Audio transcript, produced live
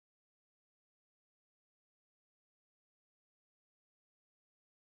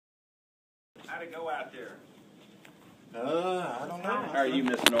How'd it go out there? I don't know. How are you,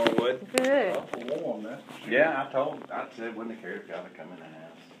 Miss Norwood? Good. Warm, that's for sure. Yeah, I said wouldn't have cared if y'all had come in the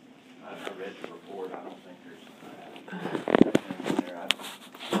house. I read the report. I don't think there's in there.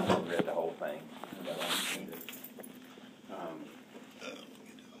 I read the whole thing. But I don't think that, I don't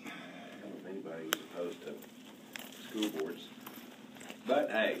know if anybody was opposed to school boards.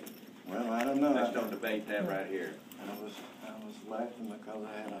 But hey, Well, I don't know. let's don't debate that right here. I was laughing because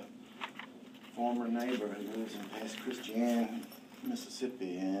I had a former neighbor who lives in past Christian,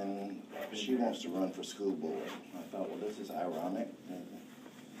 Mississippi, and she wants to run for school board. I thought, well, this is ironic.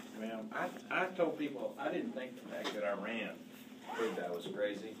 Well, I told people I didn't think the fact that I ran proved I was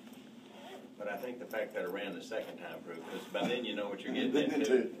crazy, but I think the fact that I ran the second time proved, because by then you know what you're getting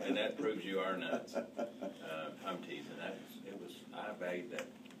into, and that proves you are nuts. I'm teasing. I valued that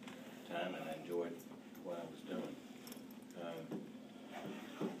time and I enjoyed what I was doing.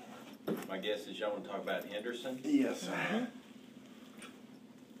 My guess is y'all want to talk about Henderson? Yes, sir.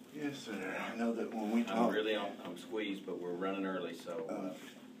 Yes, sir. I know that when we talk... I'm squeezed, but we're running early, so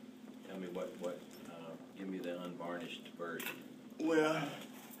tell me give me the unvarnished version. Well,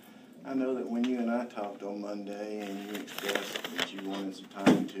 I know that when you and I talked on Monday and you expressed that you wanted some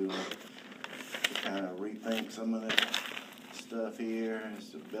time to kind of rethink some of that stuff here, it's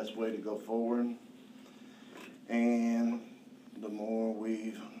the best way to go forward. And the more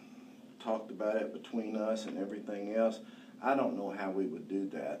we've talked about it between us and everything else, I don't know how we would do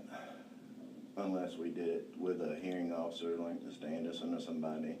that unless we did it with a hearing officer like Mr. Anderson or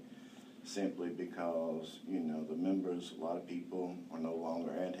somebody, simply because, you know, the members, a lot of people are no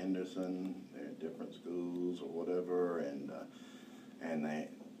longer at Henderson, they're at different schools or whatever, and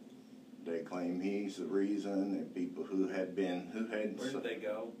they claim he's the reason, and people who had... Where did they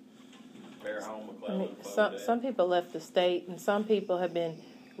go? Fairholme, McClellan, Some people left the state, and some people have been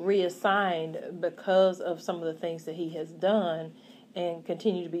reassigned because of some of the things that he has done and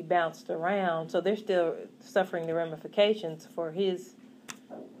continue to be bounced around. So they're still suffering the ramifications for his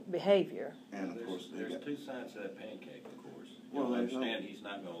behavior. And of course, there's two sides to that pancake, of course. Well, I understand he's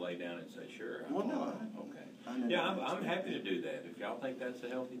not going to lay down and say, sure. Well, no. Okay. Yeah, I'm happy to do that. If y'all think that's a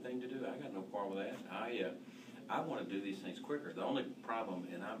healthy thing to do, I got no problem with that. I want to do these things quicker. The only problem,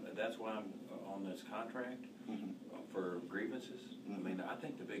 and that's why I'm on this contract for grievances. I mean, I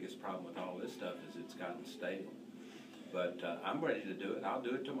think the biggest problem with all this stuff is it's gotten stale. But I'm ready to do it. I'll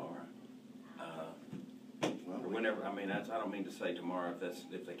do it tomorrow. Or whenever. I mean, I don't mean to say tomorrow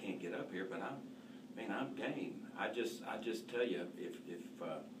if they can't get up here, but I'm game. I just tell you, if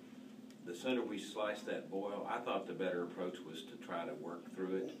the sooner we slice that boil, I thought the better approach was to try to work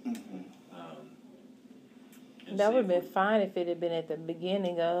through it. That would have been fine if it had been at the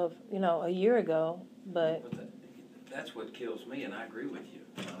beginning of, a year ago, but that's what kills me, and I agree with you,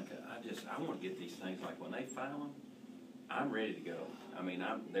 Monica. I want to get these things, like when they file them, I'm ready to go. I mean,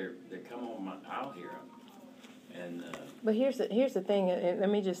 they're come on I'll hear them. And but here's the thing. Let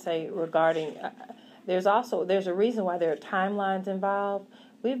me just say regarding there's a reason why there are timelines involved.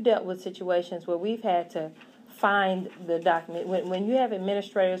 We've dealt with situations where we've had to find the document when you have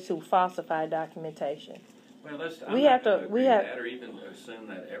administrators who falsify documentation. Well, we have to that or even assume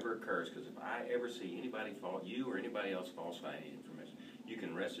that ever occurs, because if I ever see anybody you or anybody else falsify any information, you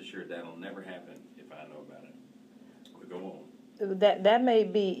can rest assured that'll never happen if I know about it. We go on. That may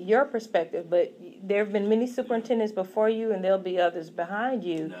be your perspective, but there have been many superintendents before you, and there'll be others behind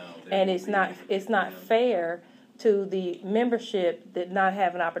you. No, and it's not fair to the membership that not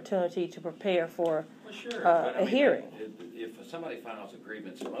have an opportunity to prepare for a hearing. If somebody files a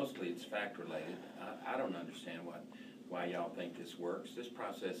grievance, mostly it's fact related. I don't understand why y'all think this works. This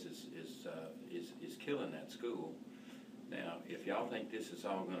process is killing that school. Now, if y'all think this is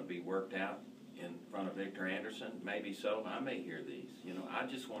all going to be worked out in front of Victor Anderson, maybe so. I may hear these. I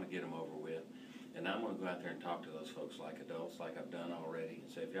just want to get them over with, and I'm going to go out there and talk to those folks like adults, like I've done already,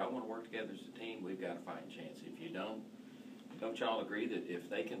 and say, if y'all want to work together as a team, we've got a fighting chance. If you don't y'all agree that if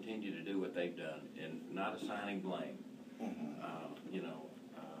they continue to do what they've done and not assigning blame,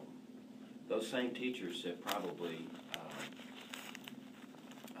 those same teachers have probably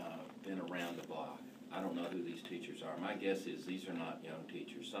been around the block. I don't know who these teachers are. My guess is these are not young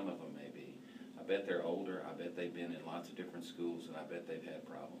teachers. Some of them may be. I bet they're older. I bet they've been in lots of different schools, and I bet they've had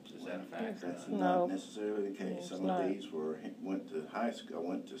problems. Is that a fact? That's not necessarily the case. Some of these went to high school,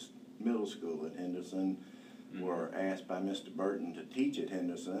 went to middle school at Henderson, were asked by Mr. Burton to teach at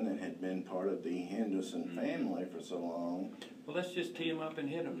Henderson and had been part of the Henderson family for so long. Well, let's just tee them up and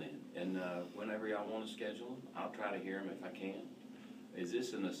hit them then. And whenever y'all want to schedule them, I'll try to hear them if I can. Is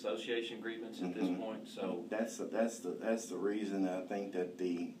this an association grievance at this point? So that's the reason I think that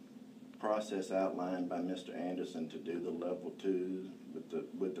the process outlined by Mr. Anderson to do the level 2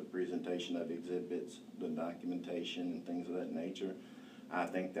 with the presentation of exhibits, the documentation and things of that nature, I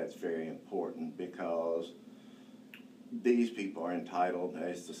think that's very important because these people are entitled,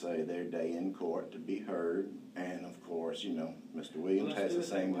 as to say, their day in court to be heard, and of course, you know, Mr. Williams has the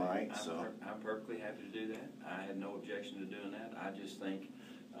same right, so. I'm perfectly happy to do that. I had no objection to doing that. I just think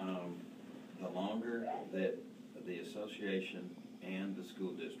the longer that the association and the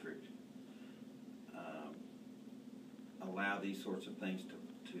school district allow these sorts of things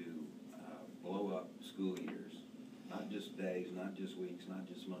to blow up school years, not just days, not just weeks, not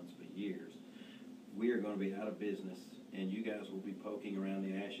just months, but years, we are going to be out of business, and you guys will be poking around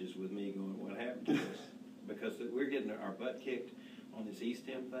the ashes with me going, what happened to us? Because we're getting our butt kicked on this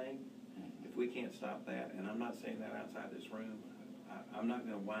eStem thing. If we can't stop that, and I'm not saying that outside this room, I'm not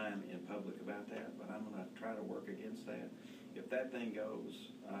going to whine in public about that, but I'm going to try to work against that. If that thing goes,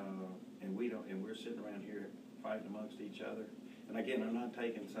 and we're sitting around here fighting amongst each other, and again, I'm not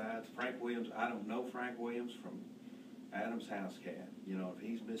taking sides. Frank Williams, I don't know Frank Williams from Adam's house cat. You know, if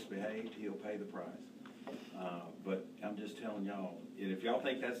he's misbehaved, he'll pay the price. But I'm just telling y'all, if y'all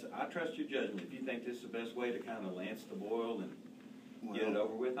think I trust your judgment. If you think this is the best way to kind of lance the boil and get it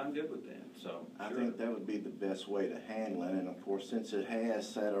over with, I'm good with that. So I think that would be the best way to handle it. And of course, since it has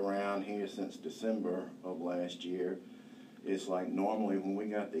sat around here since December of last year, it's like normally when we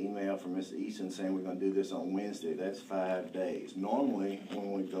got the email from Mr. Easton saying we're going to do this on Wednesday, that's 5 days. Normally,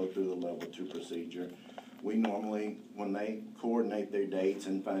 when we go through the level 2 procedure, we normally, when they coordinate their dates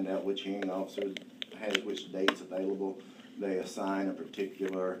and find out which hearing officer has which dates available, they assign a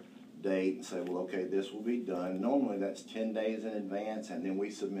particular date and say, well, okay, this will be done. Normally that's 10 days in advance, and then we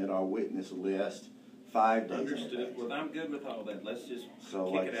submit our witness list 5 days Understood. in advance. Well, I'm good with all that. Let's just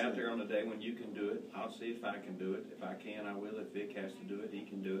kick it out there on the day when you can do it. I'll see if I can do it. If I can, I will. If Vic has to do it, he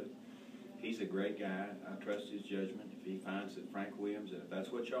can do it. He's a great guy. I trust his judgment. If he finds that Frank Williams, and if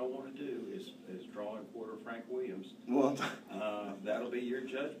that's what y'all want to do, is draw and quarter Frank Williams, well, that'll be your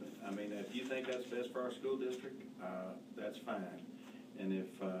judgment. I mean, if you think that's best for our school district, that's fine. And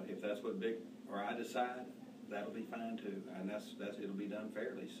if that's what Vic or I decide, that'll be fine too. And that's it'll be done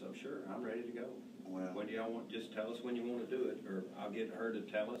fairly. So sure, I'm ready to go. Well, when do y'all want? Just tell us when you want to do it, or I'll get her to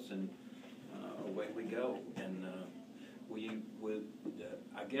tell us, and away we go. And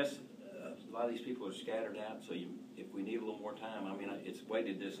I guess a lot of these people are scattered out. So if we need a little more time, I mean, it's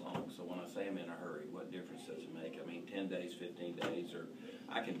waited this long. So when I say I'm in a hurry, what difference does it make? I mean, 10 days, 15 days, or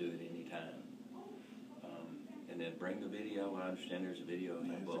I can do it any time. And then bring the video. I understand there's a video of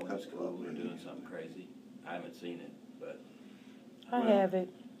him blowing his school or doing something crazy. I haven't seen it, but I have it.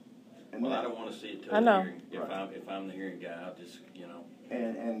 Well, I don't want to see it till the hearing. If I'm the hearing guy, I'll just, you know.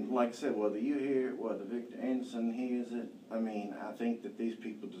 And like I said, whether you hear it, whether Victor Anderson hears it, I mean, I think that these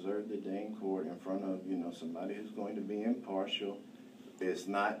people deserve their day in court in front of, you know, somebody who's going to be impartial. It's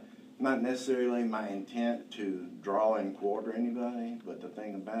not necessarily my intent to draw and quarter anybody, but the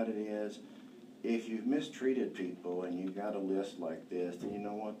thing about it is, if you've mistreated people and you got a list like this, then you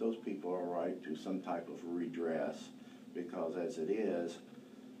know what, those people are right to some type of redress, because as it is,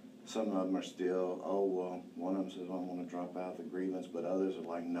 some of them are still, oh, well, one of them says, I want to drop out the grievance, but others are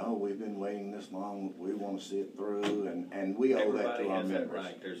like, no, we've been waiting this long, we want to see it through, and we owe that to our members. Everybody has that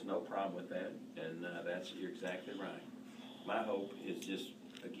right. There's no problem with that, and you're exactly right. My hope is just,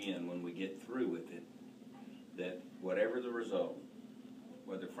 again, when we get through with it, that whatever the result,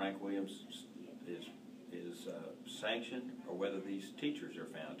 whether Frank Williams is sanctioned or whether these teachers are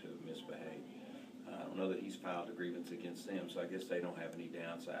found to have misbehaved, I don't know that he's filed a grievance against them, so I guess they don't have any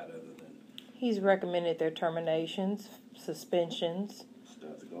downside other than... He's recommended their terminations, suspensions.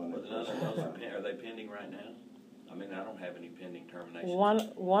 Are they pending right now? I mean, I don't have any pending terminations.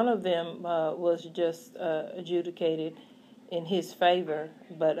 One of them was just adjudicated in his favor,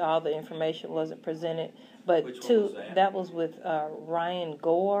 but all the information wasn't presented. But Which one was that? That was with Ryan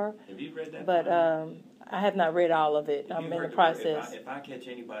Gore. Have you read that? But I have not read all of it. I'm in the process. If I catch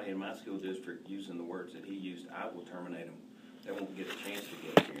anybody in my school district using the words that he used, I will terminate them. They won't get a chance to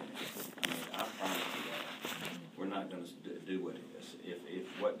get here. I mean, I promise you that. We're not going to do what it is.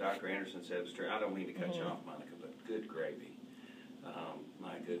 If what Dr. Anderson said was true, I don't mean to cut you off, Monica, but good gravy.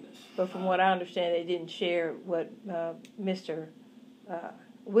 My goodness. But from what I understand, they didn't share what Mr.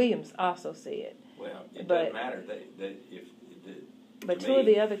 Williams also said. Well, it doesn't matter. But two of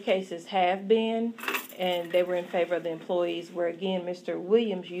the other cases have been, and they were in favor of the employees, where again, Mr.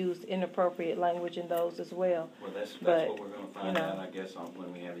 Williams used inappropriate language in those as well. Well, that's what we're going to find out, I guess,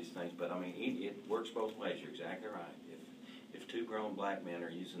 when we have these things. But I mean, it works both ways. You're exactly right. If two grown black men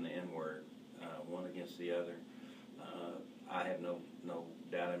are using the N-word, one against the other, I have no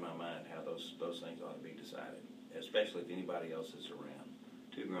doubt in my mind how those things ought to be decided, especially if anybody else is around.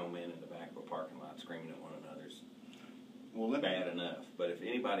 Two grown men in the back of a parking lot screaming at one another's bad enough. But if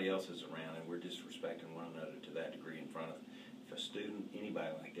anybody else is around and we're disrespecting one another to that degree in front of, if a student, anybody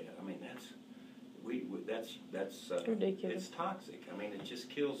like that, I mean, that's ridiculous. It's toxic. I mean, it just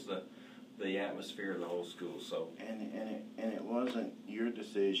kills the atmosphere of the whole school. So and it wasn't your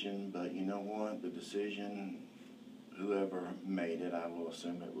decision, but you know what? The decision, whoever made it, I will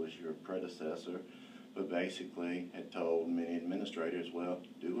assume it was your predecessor, but basically had told many administrators, well,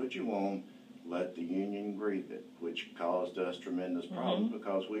 do what you want, let the union grieve it, which caused us tremendous problems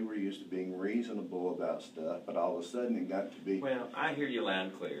because we were used to being reasonable about stuff, but all of a sudden it got to be... Well, I hear you loud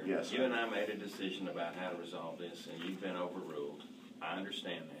and clear. Yes, sir. You and I made a decision about how to resolve this, and you've been overruled. I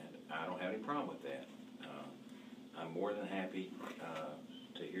understand that. I don't have any problem with that. I'm more than happy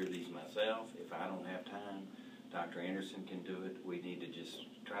to hear these myself. If I don't have time, Dr. Henderson can do it. We need to just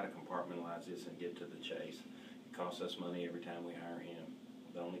try to compartmentalize this and get to the chase. It costs us money every time we hire him.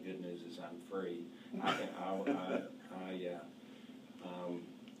 The only good news is I'm free.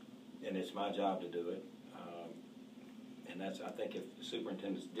 And it's my job to do it. And I think if the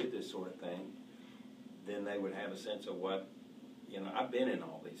superintendents did this sort of thing, then they would have a sense of what, I've been in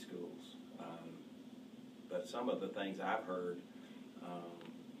all these schools. But some of the things I've heard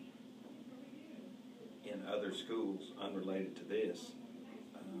in other schools unrelated to this,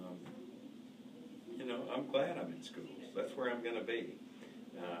 I'm glad I'm in schools. That's where I'm going to be.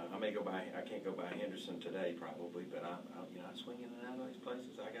 I can't go by Henderson today probably, but I swing in and out of these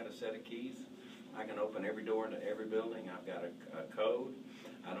places. I got a set of keys. I can open every door into every building. I've got a code.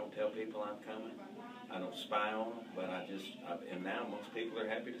 I don't tell people I'm coming. I don't spy on them, but and now most people are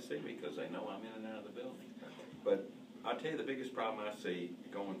happy to see me because they know I'm in and out of the building. But I'll tell you the biggest problem I see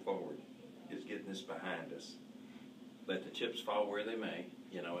going forward is getting this behind us. Let the chips fall where they may,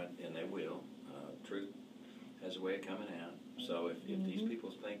 and they will. Truth has a way of coming out. So if these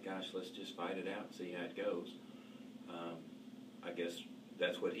people think, gosh, let's just fight it out and see how it goes, I guess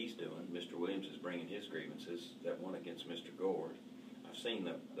that's what he's doing. Mr. Williams is bringing his grievances, that one against Mr. Gore. I've seen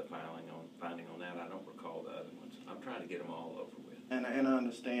the finding on that. I don't recall the other ones. I'm trying to get them all over with. And I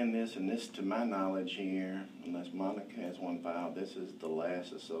understand this, and this, to my knowledge here, unless Monica has one filed, this is the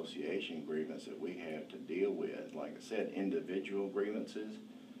last association grievance that we have to deal with. Like I said, individual grievances,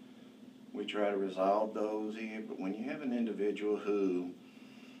 we try to resolve those here, but when you have an individual who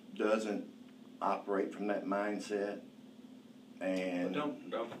doesn't operate from that mindset, and Don't.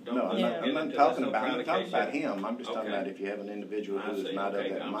 no, I'm not talking about him. I'm just talking about if you have an individual who is not of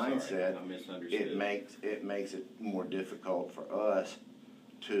that mindset, it makes it more difficult for us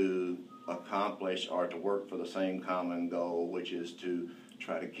to accomplish or to work for the same common goal, which is to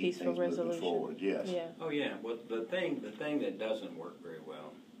try to keep things moving forward. Yes. Yeah. Oh yeah. Well, the thing that doesn't work very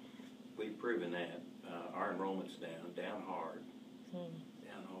well, we've proven that our enrollment's down hard.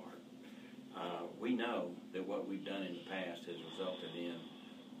 We know that what we've done in the past has resulted in,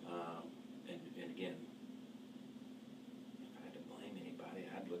 and again, if I had to blame anybody,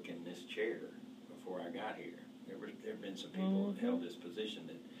 I'd look in this chair before I got here. There have been some people that held this position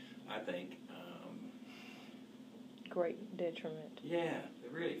that I think... great detriment. Yeah, they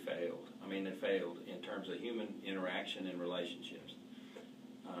really failed. I mean, they failed in terms of human interaction and relationships.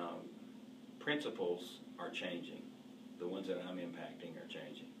 Principals are changing. The ones that I'm impacting are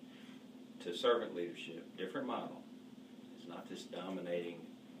changing. To servant leadership, different model. It's not this dominating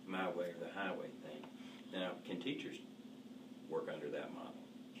my way or the highway thing. Now, can teachers work under that model?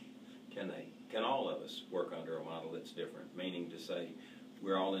 Can they? Can all of us work under a model that's different? Meaning to say,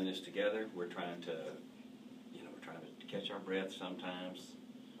 we're all in this together. We're trying to, we're trying to catch our breath sometimes.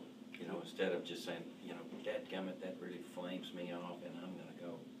 Instead of just saying, dadgummit, that really flames me off, and I'm going to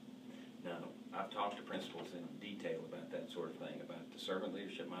go. No, I've talked to principals in detail about that sort of thing, about the servant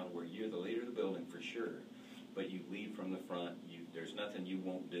leadership model where you're the leader of the building for sure, but you lead from the front. There's nothing you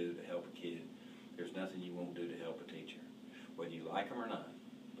won't do to help a kid. There's nothing you won't do to help a teacher, whether you like them or not,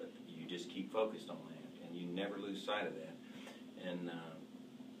 but you just keep focused on that, and you never lose sight of that. And,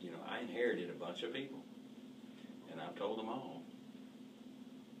 I inherited a bunch of people, and I've told them all,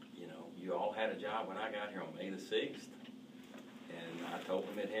 you all had a job when I got here on May the 6th, and I told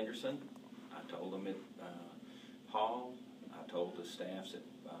them at Henderson, I told them at Hall, I told the staffs at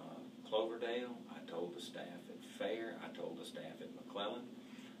Cloverdale, I told the staff at Fair, I told the staff at McClellan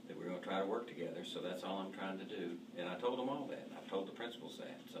that we were going to try to work together, so that's all I'm trying to do. And I told them all that. I told the principals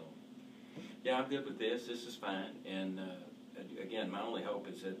that. So, yeah, I'm good with this. This is fine. And, again, my only hope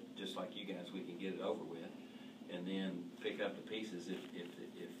is that, just like you guys, we can get it over with and then pick up the pieces if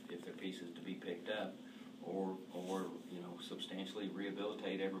they're pieces to be picked up, or substantially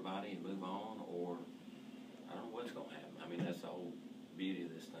rehabilitate everybody and move on, or I don't know what's gonna happen. I mean, that's the whole beauty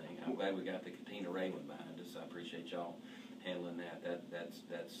of this thing. I'm glad we got the Katina Ray one behind us. I appreciate y'all handling that.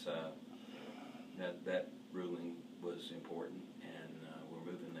 That ruling was important, and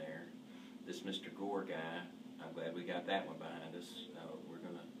we're moving there. This Mr. Gore guy, I'm glad we got that one behind us. We're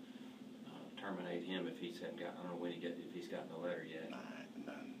gonna terminate him if he's hadn't got. I don't know when if he's gotten a letter yet.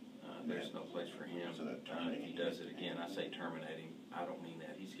 There's no place for him. If he does it again, I say terminate him. I don't mean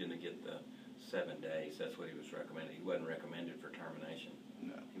that. He's going to get the 7 days. That's what he was recommended. He wasn't recommended for termination.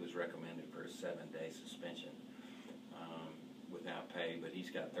 No. He was recommended for a 7-day suspension without pay, but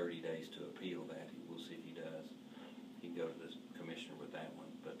he's got 30 days to appeal that. We'll see if he does. He can go to the commissioner with that one,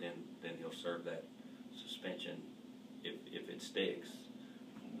 but then he'll serve that suspension if it sticks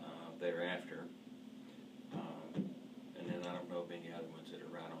thereafter. And then I don't know of any other ones that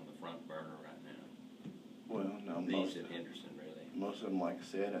are right on the front burner right now. Well, no, These at Henderson, really. Most of them, like I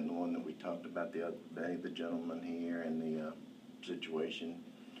said, and the one that we talked about the other day, the gentleman here and the situation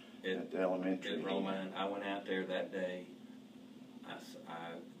at the elementary. Enrollment, I went out there that day.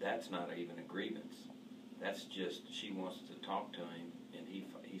 That's not even a grievance. That's just, she wants to talk to him, and he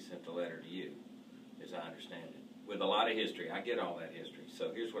sent the letter to you, as I understand it. With a lot of history. I get all that history.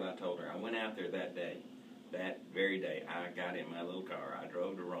 So here's what I told her. I went out there that day. That very day, I got in my little car. I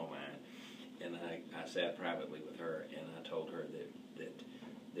drove to Romine, and I sat privately with her, and I told her that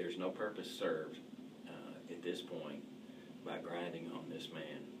there's no purpose served at this point by grinding on this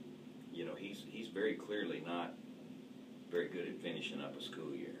man. You know, he's very clearly not very good at finishing up a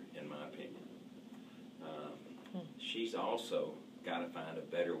school year, in my opinion. She's also got to find a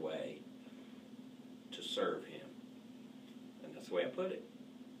better way to serve him, and that's the way I put it.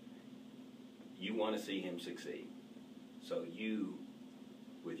 You want to see him succeed. So you,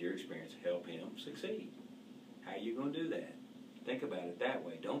 with your experience, help him succeed. How are you going to do that? Think about it that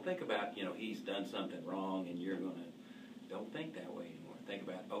way. Don't think about, you know, he's done something wrong and you're going to, don't think that way anymore. Think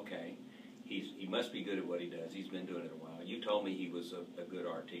about, okay, he must be good at what he does. He's been doing it a while. You told me he was a good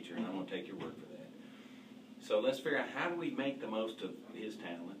art teacher, and I'm going to take your word for that. So let's figure out how do we make the most of his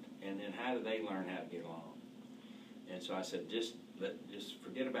talent, and then how do they learn how to get along? And so I said, just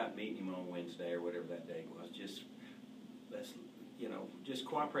forget about meeting him on Wednesday or whatever that day was. Just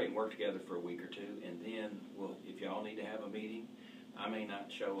cooperate and work together for a week or two, and then if y'all need to have a meeting, I may not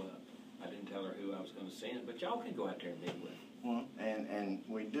show up. I didn't tell her who I was going to send, but y'all can go out there and meet with him. Well, and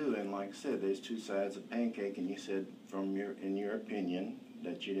we do, and like I said, there's two sides of pancake, and you said in your opinion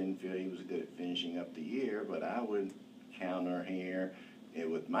that you didn't feel he was good at finishing up the year, but I would counter here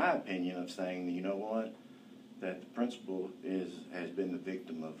with my opinion of saying, you know what, that the principal has been the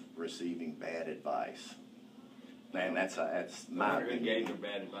victim of receiving bad advice. And that's my opinion. Who gave her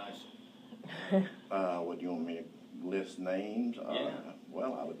bad advice? What, do you want me to list names? Yeah.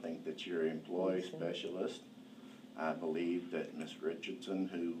 Well, I would think that your employee specialist, I believe that Ms. Richardson,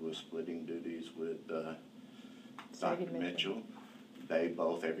 who was splitting duties with Dr. Mitchell, they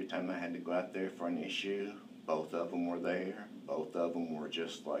both, every time I had to go out there for an issue, both of them were there. Both of them were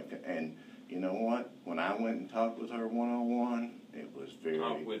just like, and you know what? When I went and talked with her one-on-one, it was very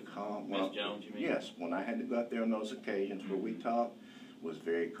calm. Ms. Jones, you mean? Yes, when I had to go out there on those occasions where we talked, it was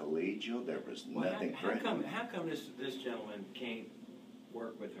very collegial. There was nothing threatening. How come this gentleman can't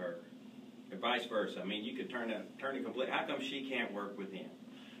work with her? Or vice versa. I mean, you could turn it complete. How come she can't work with him?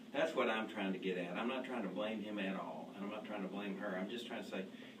 That's what I'm trying to get at. I'm not trying to blame him at all, and I'm not trying to blame her. I'm just trying to say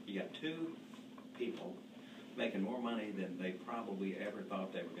you got two people making more money than they probably ever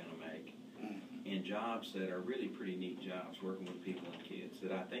thought they were going to make in jobs that are really pretty neat jobs, working with people and kids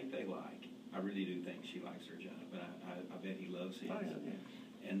that I think they like. I really do think she likes her job, but I bet he loves his. Oh,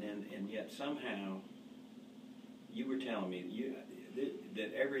 yeah. And yet somehow you were telling me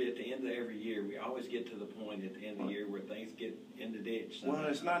that at the end of every year, we always get to the point at the end of the year where things get in the ditch. Well,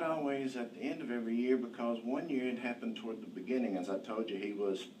 it's not always at the end of every year, because one year it happened toward the beginning. As I told you, he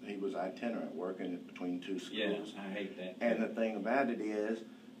was itinerant, working between two schools. Yeah, I hate that. And the thing about it is,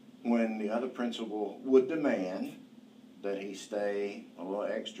 when the other principal would demand that he stay a little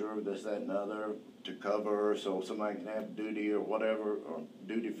extra, this, that, and other, to cover so somebody can have duty or whatever, or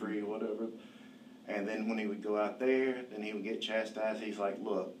duty-free or whatever, and then when he would go out there, then he would get chastised. He's like,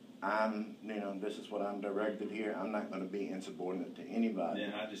 look, this is what I'm directed here. I'm not going to be insubordinate to anybody.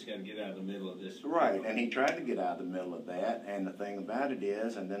 Yeah, I just got to get out of the middle of this. Right, and he tried to get out of the middle of that, and the thing about it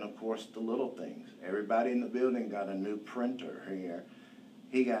is, and then of course the little things. Everybody in the building got a new printer here.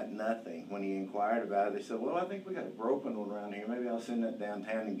 He got nothing. When he inquired about it, they said, well, I think we got a broken one around here. Maybe I'll send that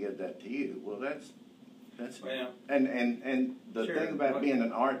downtown and give that to you. Well, that's well, and the sure. thing about being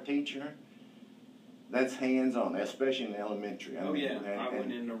an art teacher, That's hands-on, especially in elementary. Oh, yeah, I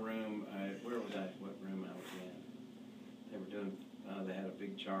went in the room, where was I, what room I was in? They were doing, they had a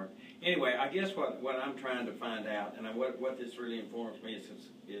big chart. Anyway, I guess what I'm trying to find out, and what this really informs me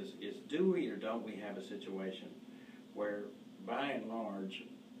is do we or don't we have a situation where, by and large,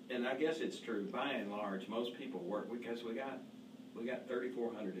 and I guess it's true, by and large, most people work, because we got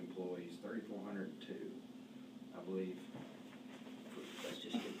 3,400 employees, 3,402, I believe. Let's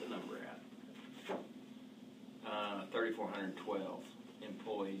just get the number out. 3,412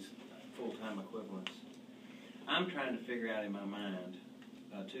 employees, full-time equivalents. I'm trying to figure out in my mind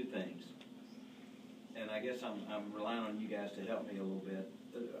two things, and I guess I'm relying on you guys to help me a little bit.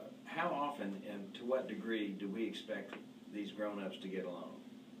 How often and to what degree do we expect these grown-ups to get along?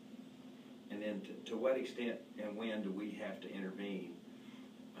 And then to what extent and when do we have to intervene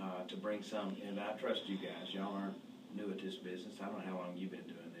to bring some, and I trust you guys, y'all aren't new at this business. I don't know how long you've been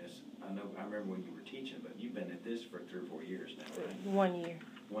doing this. I remember when you were teaching, but you've been at this for 3 or 4 years now, right? 1 year.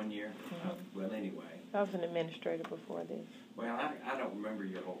 1 year? Mm-hmm. Well, anyway. I was an administrator before this. Well, I don't remember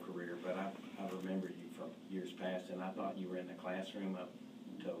your whole career, but I remember you from years past, and I thought you were in the classroom up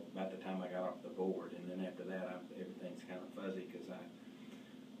until about the time I got off the board, and then after that, everything's kind of fuzzy because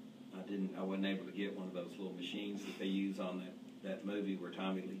I wasn't able to get one of those little machines that they use on that movie where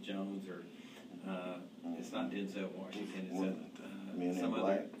Tommy Lee Jones or it's not Denzel Washington, it's some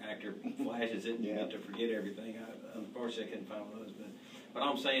other actor flashes it and you get to forget everything. Unfortunately, I couldn't find one of those. But what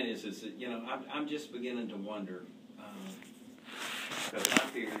I'm saying is that, you know, I'm just beginning to wonder, because my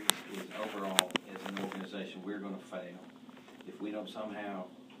theory is overall, as an organization, we're going to fail if we don't somehow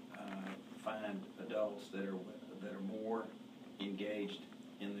find adults that are more engaged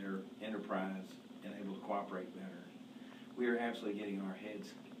in their enterprise and able to cooperate better. We are absolutely getting our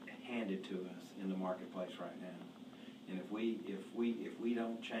heads handed to us in the marketplace right now. And if we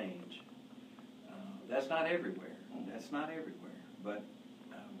don't change, that's not everywhere. That's not everywhere. But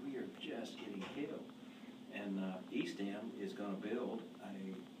we are just getting killed. And eStem is going to build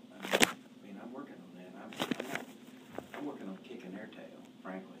I'm working on that. I'm working on kicking their tail,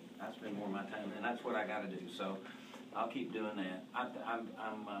 frankly. I spend more of my time, and that's what I got to do. So I'll keep doing that.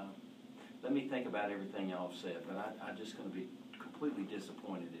 Let me think about everything y'all have said, but I'm just going to be completely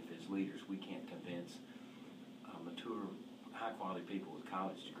disappointed if, as leaders, we can't convince mature, high-quality people with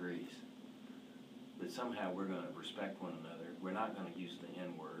college degrees that somehow we're going to respect one another. We're not going to use the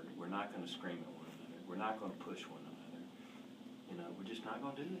N-word. We're not going to scream at one another. We're not going to push one another. You know, we're just not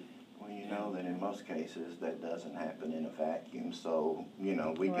going to do it. Well, you know that in most cases that doesn't happen in a vacuum. So, you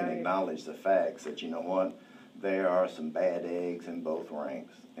know, we can acknowledge the facts that, you know what, there are some bad eggs in both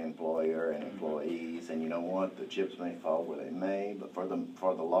ranks, employer and employees, and you know what, the chips may fall where they may, but for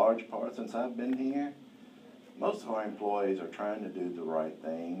the large part since I've been here, most of our employees are trying to do the right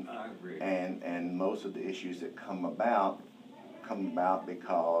thing. I agree. And most of the issues that come about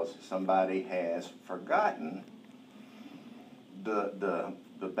because somebody has forgotten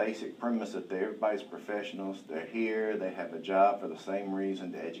the basic premise that everybody's professionals. They're here. They have a job for the same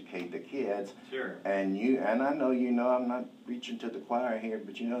reason, to educate the kids. Sure. And I know I'm not preaching to the choir here,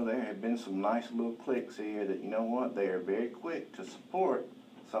 but you know there have been some nice little cliques here that, you know what, they are very quick to support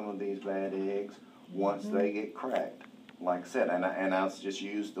some of these bad eggs once they get cracked. Like I said, and I'll just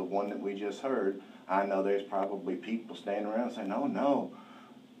use the one that we just heard. I know there's probably people standing around saying, "Oh no,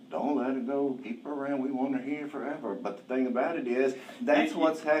 don't let it go. Keep her around. We want her here forever." But the thing about it is, that's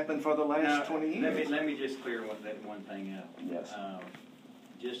what's happened for the last 20 years. Let me just clear that one thing out. Yes.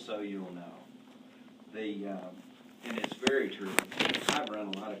 Just so you'll know, and it's very true. I've run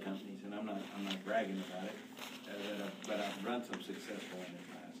a lot of companies, and I'm not bragging about it, but I've run some successful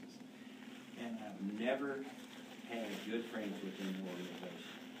enterprises, and I've never had good friends within the organization.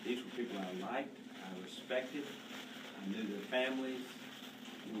 These were people I liked, I respected, I knew their families.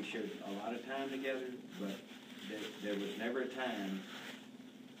 We shared a lot of time together, but there was never a time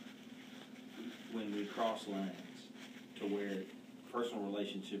when we crossed lines to where personal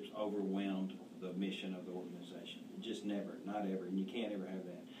relationships overwhelmed the mission of the organization. Just never, not ever, and you can't ever have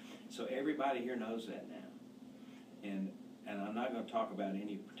that. So everybody here knows that now. And I'm not going to talk about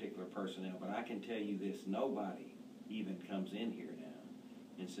any particular personnel, but I can tell you this: nobody even comes in here now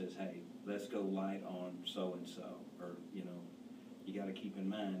and says, "Hey, let's go light on so-and-so," or, you know, you got to keep in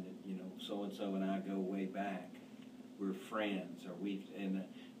mind that, you know, so-and-so and I go way back. We're friends, and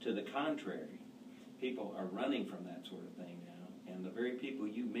to the contrary, people are running from that sort of thing now. And the very people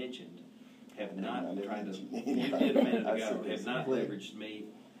you mentioned have not tried to, you did a minute ago, have not leveraged me,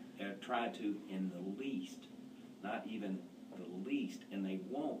 tried to in the least, not even the least, and they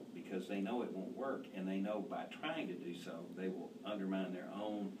won't, because they know it won't work, and they know by trying to do so, they will undermine their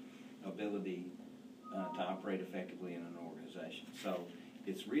own ability to operate effectively in an organization. So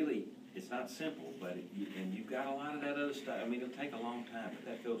it's not simple, but and you've got a lot of that other stuff. I mean, it'll take a long time, but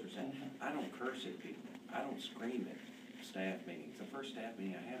that filters in. I don't curse at people. I don't scream at staff meetings. The first staff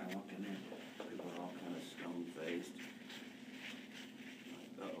meeting I had, I walked in there, people were all kind of stone-faced.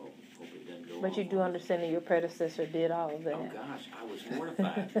 Uh-oh, hope it didn't go But you off do on us. understand that your predecessor did all of that. Oh, gosh, I was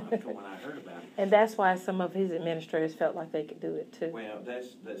mortified when I heard about it. And that's why some of his administrators felt like they could do it too. Well,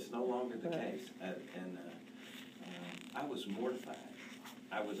 that's no longer the case, I was mortified.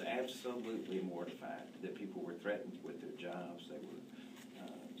 I was absolutely mortified that people were threatened with their jobs. They were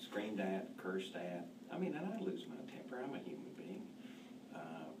screamed at, cursed at. I mean, and I lose my temper. I'm a human being.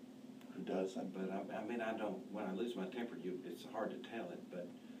 Who doesn't? But I mean, I don't. When I lose my temper, it's hard to tell it. But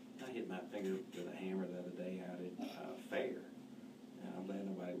I hit my finger with a hammer the other day out at fair, and I'm glad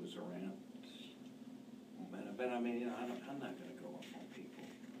nobody was around. But I mean, I'm not going to go off on people.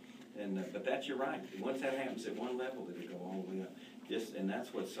 And but you're right. Once that happens at one level, it'll go all the way up. And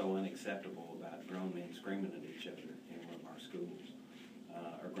that's what's so unacceptable about grown men screaming at each other in one of our schools,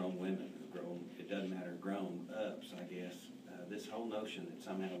 or grown women, it doesn't matter, grown ups, I guess. This whole notion that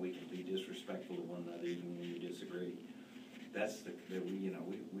somehow we can be disrespectful to one another even when we disagree,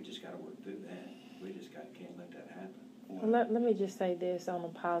 we just got to work through that. We just can't let that happen. Well, let me just say this on a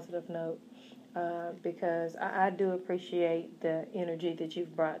positive note, because I do appreciate the energy that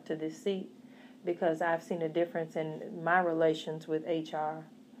you've brought to this seat, because I've seen a difference in my relations with HR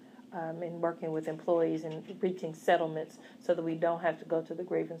and working with employees and reaching settlements so that we don't have to go to the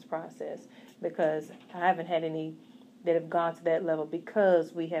grievance process, because I haven't had any that have gone to that level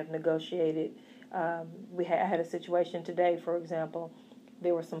because we have negotiated. I had a situation today, for example.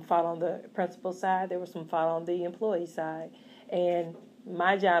 There was some fault on the principal side. There was some fault on the employee side. And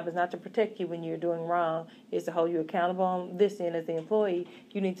my job is not to protect you when you're doing wrong. It's to hold you accountable on this end as the employee.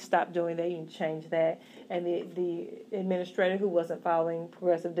 You need to stop doing that. You need to change that. And the administrator who wasn't following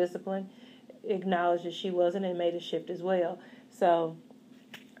progressive discipline acknowledged that she wasn't and made a shift as well. So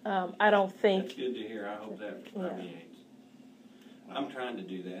I don't think... That's good to hear. I hope that permeates. I'm trying to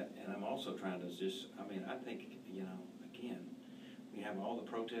do that, and I'm also trying to I think, again, we have all the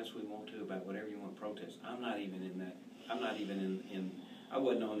protests we want to about whatever you want to protest. I'm not even in that. I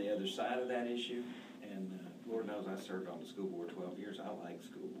wasn't on the other side of that issue, and Lord knows I served on the school board 12 years. I like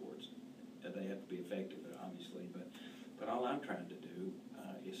school boards. They have to be effective, obviously, but all I'm trying to do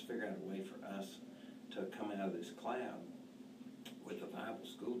is figure out a way for us to come out of this cloud with a viable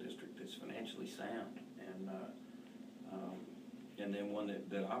school district that's financially sound and then one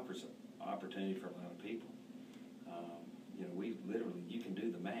that offers opportunity for a lot of people. You can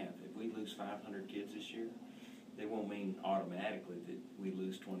do the math. If we lose 500 kids this year, it won't mean automatically that we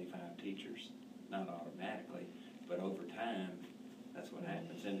lose 25 teachers. Not automatically, but over time, that's what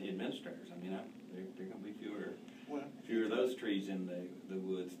happens. And administrators, there are going to be fewer of those trees in the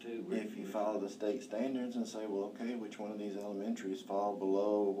woods too. If you follow the state standards and say, well, okay, which one of these elementaries fall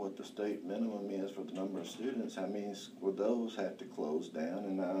below what the state minimum is for the number of students, how many will those have to close down?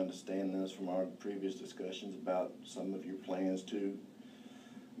 And I understand this from our previous discussions about some of your plans to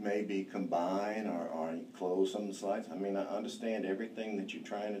maybe combine or close some of the sites. I understand everything that you're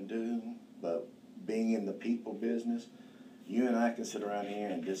trying to do, but being in the people business, you and I can sit around here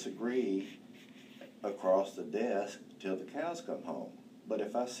and disagree across the desk till the cows come home. But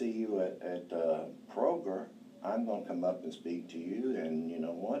if I see you at Kroger, I'm going to come up and speak to you, and you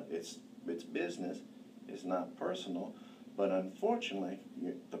know what? It's business. It's not personal. But unfortunately,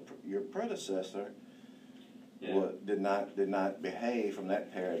 your predecessor did not behave from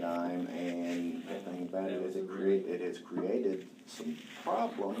that paradigm, and the thing about it is it has created some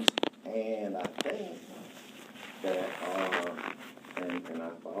problems. And I think that and I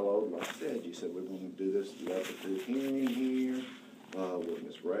followed, like I said, you said we're going to do this level 2 hearing here with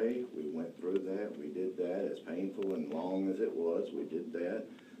Ms. Ray. We went through that. We did that. As painful and long as it was, we did that.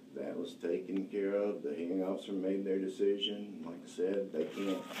 That was taken care of. The hearing officer made their decision. Like I said, they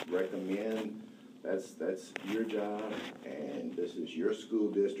can't recommend. That's your job, and this is your school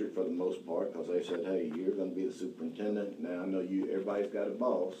district for the most part, because they said, hey, you're going to be the superintendent. Now, I know everybody's got a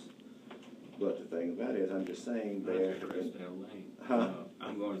boss, but the thing about it is, I'm just saying there.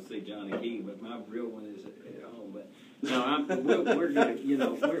 I'm going to see Johnny Key, but my real one is at home. But no, we're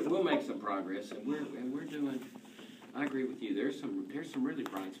good. We'll make some progress, and we're doing. I agree with you. There's some really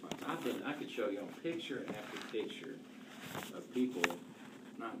bright spots. I could show you picture after picture of people.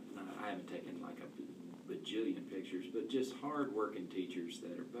 I haven't taken like a bajillion pictures, but just hard-working teachers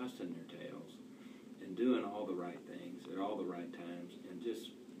that are busting their tails and doing all the right things at all the right times, and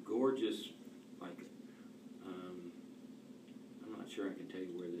just gorgeous. I'm not sure I can tell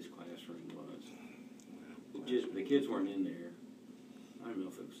you where this classroom was, just, the kids weren't in there. I don't know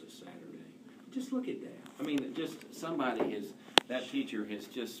if it was a Saturday. Just look at that. I mean, just somebody has, that teacher has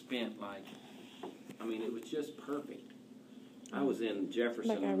just spent like, I mean, it was just perfect. I was in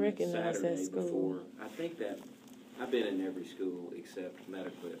Jefferson Like I on recognize that Saturday school. before. I think that, I've been in every school except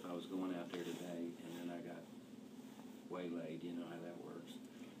Medicliffe. I was going out there today, and then I got waylaid, you know how that works.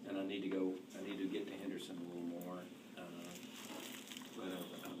 And I need to get to Henderson a little more. But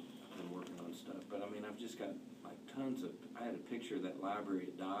I've been working on stuff. But I mean, I've just got like tons of, I had a picture of that library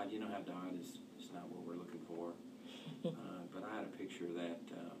at Dodd. You know how Dodd is not what we're looking for. But I had a picture of that,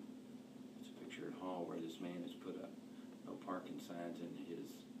 it's a picture at Hall where this man has put up no parking signs in his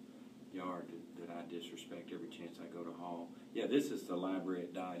yard that I disrespect every chance I go to Hall. Yeah, this is the library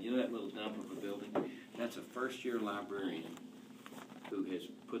at Dodd. You know that little dump of a building? That's a first-year librarian who has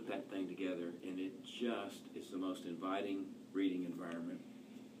put that thing together, and it just is the most inviting reading environment.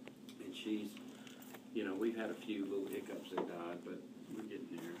 And she's, you know, we've had a few little hiccups at Dodd, but we're getting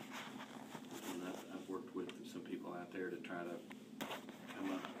there. And I've worked with some people out there to try to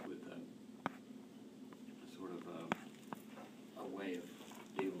come up with a sort of a way of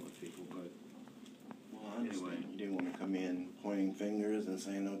dealing with people, but Well, I understand. anyway. You didn't want to come in pointing fingers and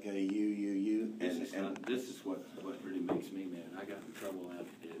saying, okay, you. This is what really makes me mad. I got in trouble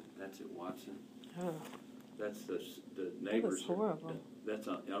that's at Watson. Oh, That's the neighbors. That's horrible. That's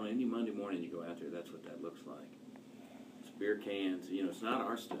on any Monday morning you go out there, that's what that looks like. It's beer cans, you know, it's not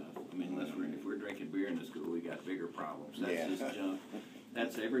our stuff. I mean, if we're drinking beer in the school, we got bigger problems. That's just junk.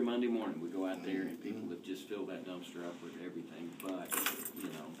 That's every Monday morning we go out there and people have just filled that dumpster up with everything but, you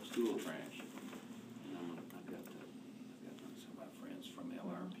know, school trash. And I've got some of my friends from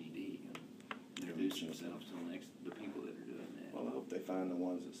LRPD and introduce themselves to the people that are doing that. Well, I hope they find the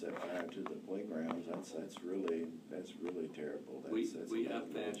ones that set fire to the playgrounds. That's really terrible. We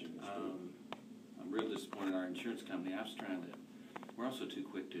upped that. I'm real disappointed. Our insurance company, I was trying to, we're also too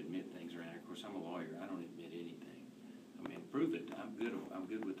quick to admit things around here. Of course, I'm a lawyer. I don't admit anything. I mean, prove it. I'm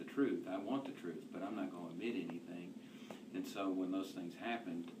good with the truth. I want the truth, but I'm not going to admit anything. And so when those things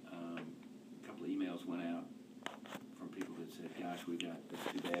happened, a couple of emails went out from people that said, gosh, it's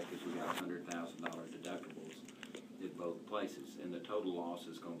too bad because we got $100,000 deductibles at both places, and the total loss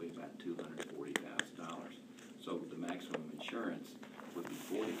is going to be about $240,000. So the maximum insurance would be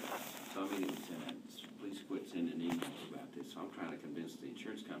 $40,000. So I immediately said, please quit sending emails about this. So I'm trying to convince the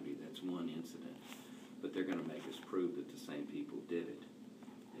insurance company that's one incident, but they're going to make us prove that the same people did it,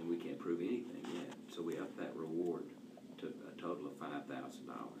 and we can't prove anything yet. So we upped that reward to a total of $5,000,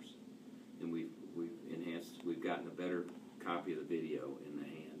 and we've enhanced. We've gotten a better copy of the video in the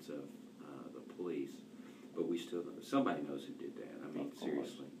hands of the police. But we still, somebody knows who did that. I mean,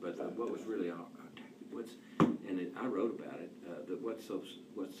 seriously. But what was really, I wrote about it. What's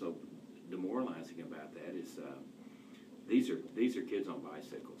so demoralizing about that is these are kids on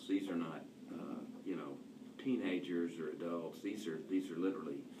bicycles. These are not, you know, teenagers or adults. These are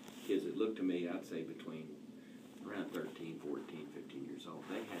literally kids that look to me, I'd say between around 13, 14, 15 years old.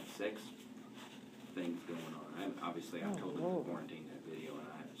 They had sex things going on. Obviously, I told them to quarantine that video, and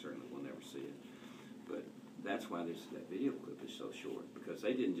I certainly will never see it. But that's why that video clip is so short, because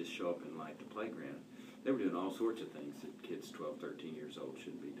they didn't just show up and light the playground. They were doing all sorts of things that kids 12, 13 years old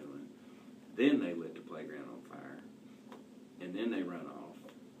shouldn't be doing. Then they lit the playground on fire, and then they run off,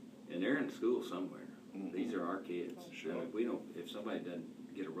 and they're in school somewhere. Mm-hmm. These are our kids. Sure. I mean, if somebody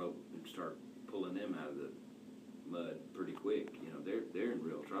doesn't get a rope and start pulling them out of the mud pretty quick, you know, they're in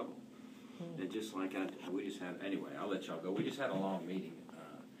real trouble. Mm-hmm. And just like we just had, anyway, I'll let y'all go. We just had a long meeting.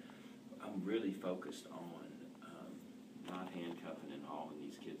 I'm really focused on not handcuffing and hauling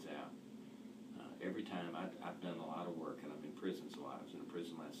these kids out. Every time I've done a lot of work, and I'm in prisons a lot. I was in a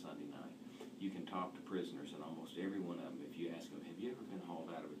prison last Sunday night. You can talk to prisoners, and almost every one of them, if you ask them, have you ever been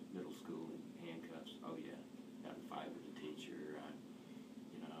hauled out of middle school in handcuffs? Oh yeah, got in a fight with a teacher. I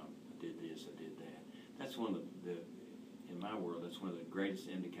did this, I did that. That's one of in my world, that's one of the greatest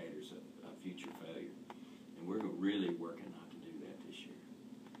indicators of future failure. And we're really working not to do that this year.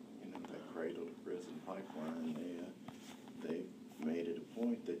 You know, that cradle to prison pipeline, they made it a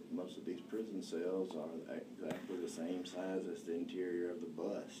point that most of these prison cells are exactly the same size as the interior of the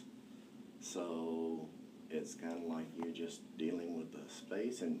bus. So it's kind of like you're just dealing with the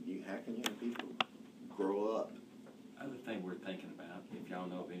space, and how can young people grow up? Other thing we're thinking about, if y'all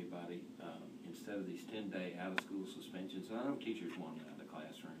know of anybody, instead of these 10-day out-of-school suspensions, and I know teachers want them out of the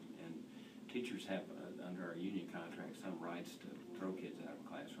classroom, and teachers have, under our union contract, some rights to throw kids out of a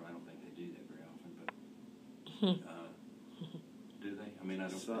classroom. I don't think they do that very often, but do they? I mean, I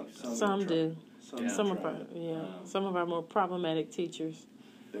don't think so. Some do. Some of our more problematic teachers.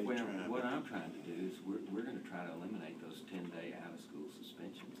 They Well, try. what I'm trying to do is we're gonna try to eliminate those 10-day out-of-school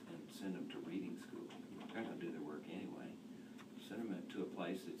suspensions and send them to reading school. They're gonna do their work anyway. Send them to a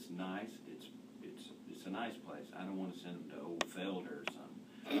place that's nice. It's a nice place. I don't wanna send them to Old Felder or something.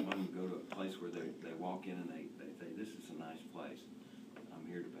 I want them to go to a place where they walk in and they say, this is a nice place. I'm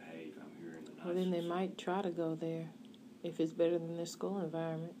here to behave. I'm here in the nice. Well, then they might try to go there if it's better than their school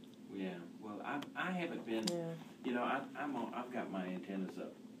environment. Yeah, well, I haven't been, Yeah. you know, I've got my antennas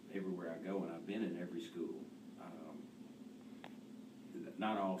up everywhere I go, and I've been in every school.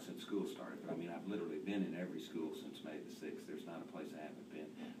 Not all since school started, but I mean, I've literally been in every school since May the 6th. There's not a place I haven't been.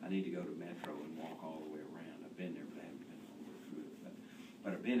 I need to go to Metro and walk all the way around. I've been there, but I haven't been all the way through it.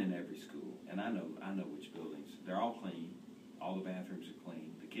 But I've been in every school, and I know which buildings. They're all clean. All the bathrooms are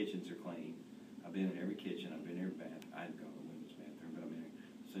clean. The kitchens are clean. I've been in every kitchen. I've been in every bath. I haven't gone to the women's bathroom, but I mean, I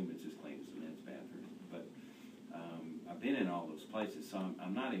assume it's as clean as the men's bathroom. But I've been in all those places, so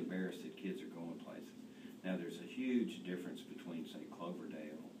I'm not embarrassed that kids are going places. Now, there's a huge difference between, say,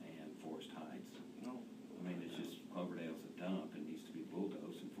 Cloverdale and Forest Heights. No. I mean, it's just Cloverdale's a dump and needs to be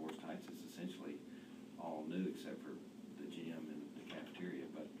bulldozed, and Forest Heights is essentially all new except for the gym and the cafeteria.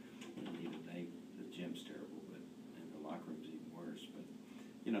 But even the gym's terrible, and the locker room's even worse. But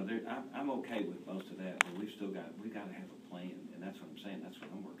you know, I'm okay with most of that, but we've got to have a plan, and that's what I'm saying. That's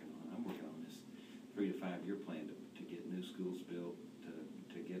what I'm working on. I'm working on this 3 to 5 year plan to get new schools built,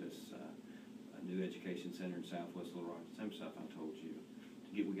 to get us a new education center in Southwest Little Rock. Same stuff I told you.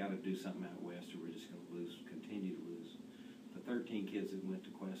 We got to do something out west, or we're just going to continue to lose. The 13 kids that went to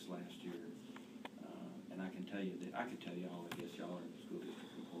Quest last year, and I can tell you all. I guess y'all are school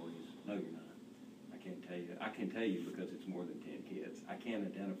district employees. No, you're not. I can't tell you. I can tell you because it's more than 10 kids. I can't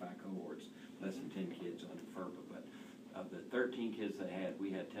identify cohorts less than 10 kids under FERPA, but of the 13 kids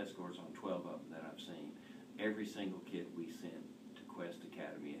we had test scores on 12 of them that I've seen. Every single kid we sent to Quest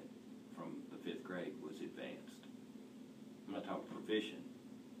Academy from the 5th grade was advanced. I'm not talking proficient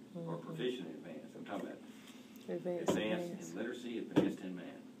or proficient in advanced. I'm talking about advanced in literacy, advanced in math.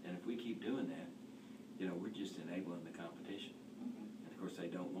 And if we keep doing that, you know, we're just enabling the competition. And of course, they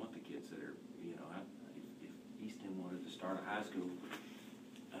don't want the kids that are, you know, if eStem wanted to start a high school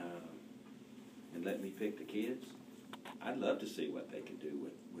and let me pick the kids, I'd love to see what they could do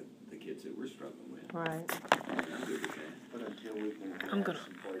with the kids that we're struggling with. Right. I'm good with that. But until we can have some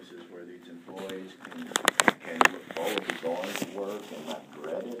places where these employees can look forward to going to work and not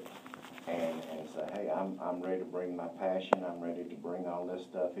dread it, and say, hey, I'm ready to bring my passion, I'm ready to bring all this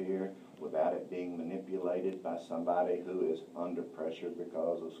stuff here without it being manipulated by somebody who is under pressure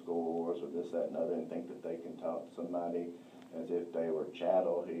because of scores or this, that, and other, and think that they can talk to somebody as if they were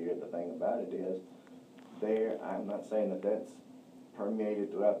chattel here. The thing about it is, I'm not saying that that's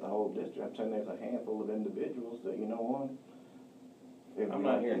permeated throughout the whole district. I'm saying there's a handful of individuals that, you know what? I'm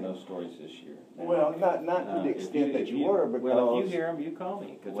not hearing those stories this year. Well, not to the extent that you were, because... Well, if you hear them, you call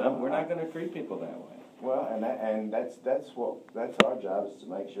me, because we're not going to treat people that way. Well, and that's our job, is to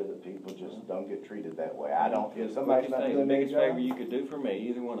make sure that people just don't get treated that way. I don't, if somebody's not doing the their biggest favor you could do for me,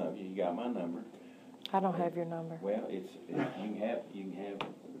 either one of you, you got my number. I don't have your number. Well, you can have,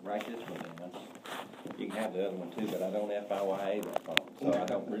 write this one down. You can have the other one too, but I don't FIYA that phone, so I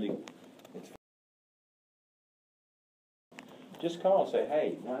don't really, just call and say,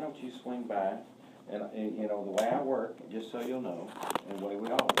 hey, why don't you swing by? And you know, the way I work, just so you'll know, and the way we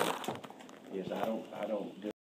all work, is I don't do